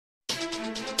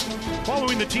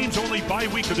Following the team's only bye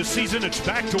week of the season, it's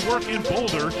back to work in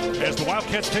Boulder as the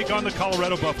Wildcats take on the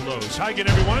Colorado Buffaloes. Hi again,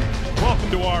 everyone. Welcome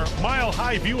to our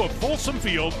mile-high view of Folsom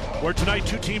Field, where tonight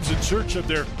two teams in search of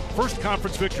their first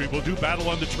conference victory will do battle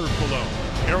on the turf below.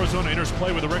 Arizona enters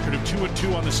play with a record of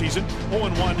 2-2 on the season,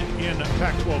 0-1 in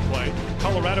Pac-12 play.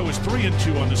 Colorado is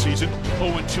 3-2 on the season,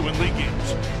 0-2 in league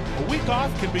games. A week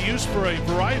off can be used for a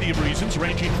variety of reasons,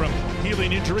 ranging from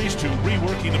healing injuries to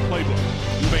reworking the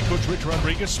playbook. UVA coach Rich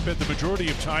Rodriguez spent the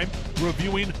majority of time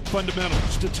reviewing fundamentals.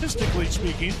 Statistically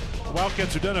speaking, the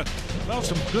Wildcats have done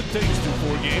some good things through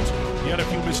 4 games. He had a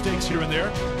few mistakes here and there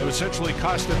that essentially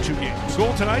cost them 2 games. The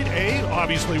goal tonight, A,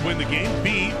 obviously win the game.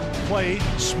 B, play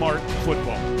smart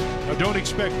football. Now don't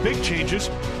expect big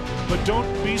changes, but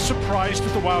don't be surprised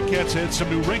if the Wildcats add some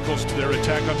new wrinkles to their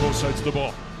attack on both sides of the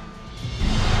ball.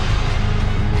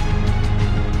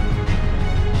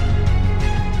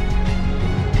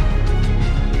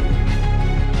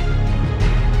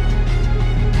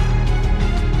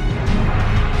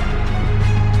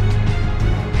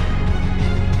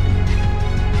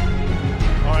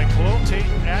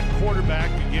 Quarterback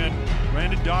again.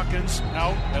 Brandon Dawkins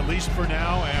out, at least for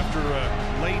now, after a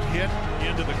late hit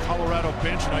into the Colorado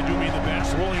bench, and I do mean the bench.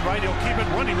 Rolling right, he'll keep it.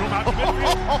 Running room out to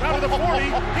midfield, down to the 40.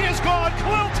 He is gone.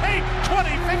 Khalil Tate, 20,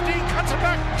 15, cuts it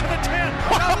back to the 10,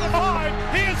 down to the 5.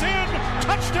 He is in.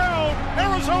 Touchdown,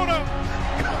 Arizona.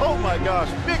 Oh my gosh,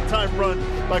 big time run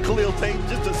by Khalil Tate.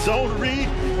 Just a zone read,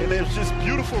 and there's just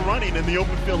beautiful running in the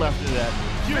open field after that.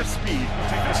 Pure speed. We'll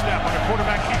take the snap on a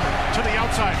quarterback keeper to the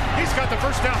outside. He's got the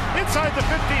first down inside the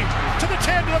 15, to the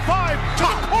 10, to the 5, to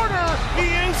the corner.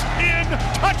 He is in.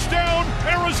 Touchdown,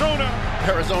 Arizona.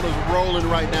 Arizona's rolling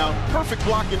right now. Perfect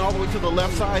blocking all the way to the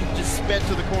left side. Just sped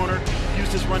to the corner,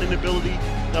 used his running ability.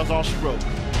 That was all she wrote.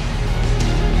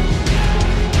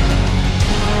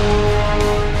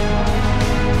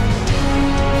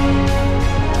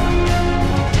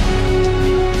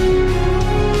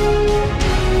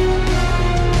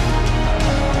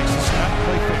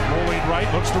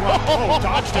 Looks to run. Oh,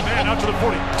 dodged a man out to the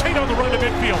 40. Tate on the run to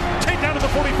midfield. Tate down to the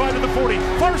 45 to the 40.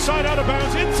 Far side out of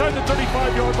bounds inside the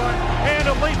 35-yard line. And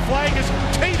a late flag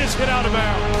as Tate is hit out of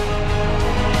bounds.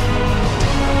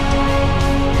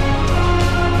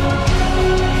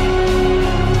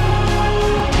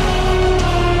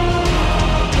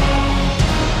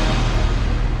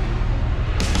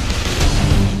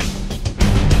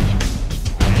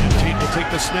 Take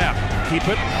the snap, keep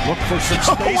it, look for some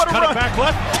space, cut it back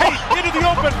left, Tate into the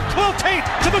open, Khalil Tate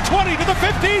to the 20, to the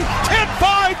 50,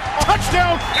 10-5,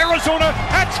 touchdown, Arizona,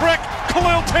 hat trick,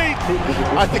 Khalil Tate.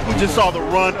 I think we just saw the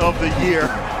run of the year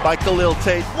by Khalil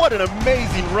Tate. What an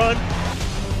amazing run.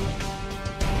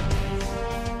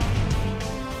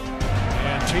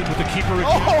 Tate with the keeper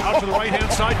again, out to the right-hand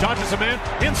side, dodges a man,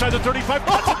 inside the 35,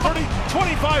 cuts it 30,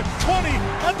 25, 20,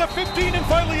 at the 15, and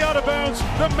finally out of bounds.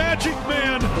 The Magic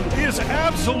Man is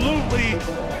absolutely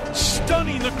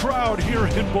stunning the crowd here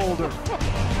in Boulder.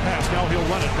 Pass, now he'll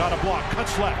run it, got a block,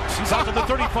 cuts left. He's out to the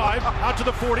 35, out to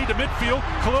the 40, to midfield.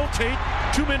 Khalil Tate,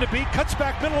 2 men to beat, cuts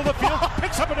back middle of the field,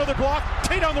 picks up another block.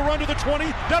 Tate on the run to the 20,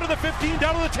 down to the 15,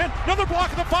 down to the 10, another block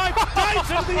at the 5,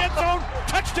 dives into the end zone,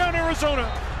 touchdown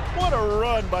Arizona. What a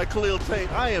run by Khalil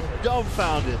Tate. I am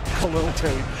dumbfounded. Khalil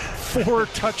Tate, 4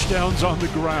 touchdowns on the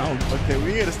ground. Okay,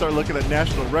 we got to start looking at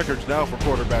national records now for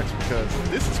quarterbacks because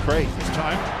this is crazy. This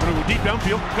time, going to go deep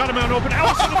downfield, got him out open.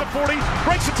 Allison at the 40,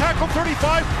 breaks a tackle,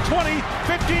 35, 20,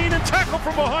 15, and tackle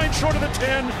from behind, short of the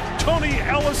 10. Tony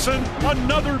Ellison,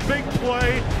 another big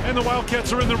play, and the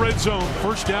Wildcats are in the red zone.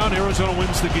 First down, Arizona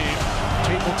wins the game.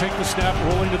 Tate will take the snap,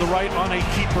 rolling to the right on a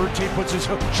keeper. Tate puts his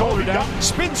shoulder down,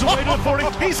 spins away to the 40.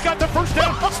 He's got the first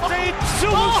down. Stayed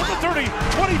Silvers to the 30,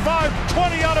 25,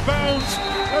 20 out of bounds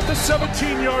at the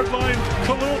 17-yard line.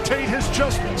 Khalil Tate has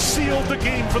just sealed the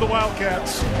game for the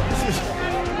Wildcats. This is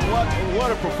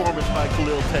what a performance by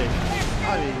Khalil Tate.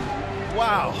 I mean,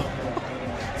 wow.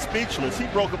 Speechless. He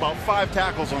broke about 5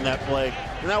 tackles on that play,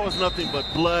 and that was nothing but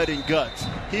blood and guts.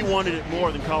 He wanted it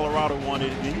more than Colorado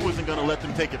wanted it, and he wasn't going to let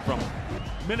them take it from him.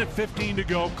 Minute 15 to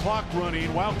go, clock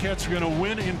running. Wildcats are going to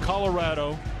win in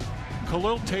Colorado.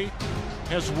 Khalil Tate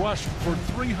has rushed for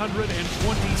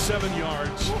 327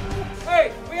 yards. Hey!